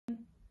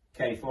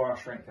Okay, for our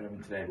strength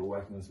element today, we're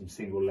working on some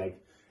single leg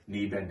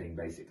knee bending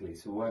basically.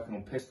 So we're working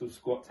on pistol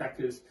squat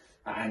tackers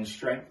and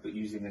strength, but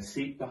using a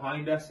seat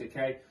behind us,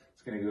 okay?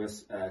 It's going to give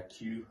us a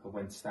cue of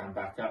when to stand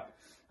back up.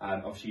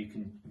 Obviously you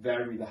can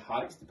vary the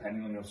heights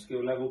depending on your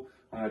skill level.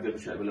 I'm going to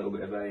double check with a little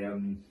bit of a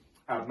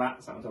ab mat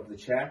that's on top of the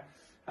chair.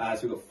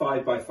 So we've got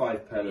 5 by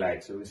 5 per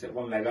leg. So we're going to set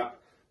one leg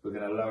up, we're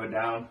going to lower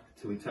down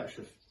till we touch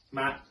the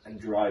mat and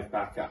drive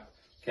back up,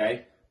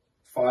 okay?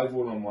 5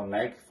 all on one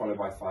leg, followed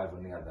by 5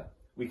 on the other.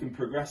 We can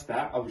progress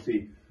that,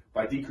 obviously,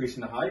 by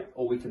decreasing the height,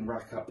 or we can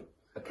rack up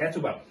a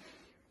kettlebell.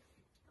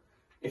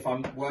 If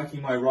I'm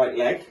working my right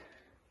leg,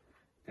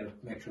 I'm going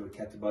to make sure the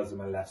kettlebell's on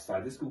my left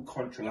side. This is called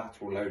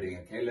contralateral loading,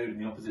 okay? Loading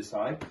the opposite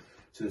side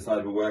to the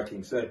side we're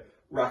working. So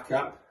rack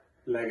up,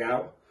 leg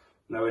out,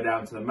 lower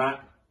down to the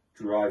mat,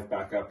 drive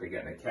back up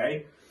again,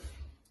 okay?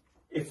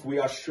 If we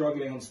are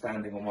struggling on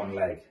standing on one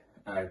leg,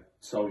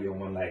 solely on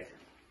one leg,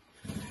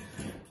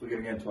 we're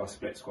going to go into our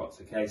split squats,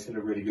 okay? Still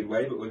a really good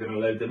way, but we're going to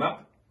load them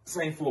up.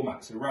 Same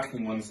format, so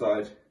racking one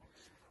side,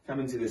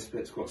 come into this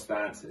split squat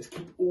stance. Let's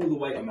keep all the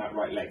weight on that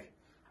right leg.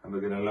 And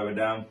we're going to lower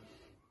down,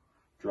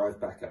 drive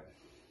back up.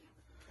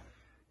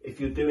 If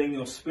you're doing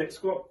your split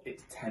squat,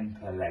 it's 10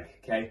 per leg,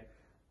 okay?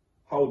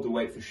 Hold the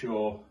weight for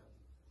sure,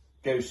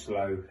 go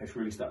slow. Let's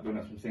really start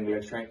building up some single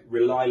leg strength.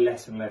 Rely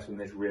less and less on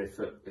this rear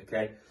foot,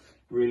 okay?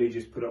 Really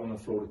just put it on the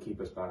floor to keep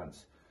us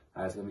balanced.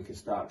 So then we can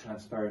start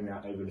transferring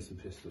that over to some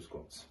pistol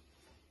squats.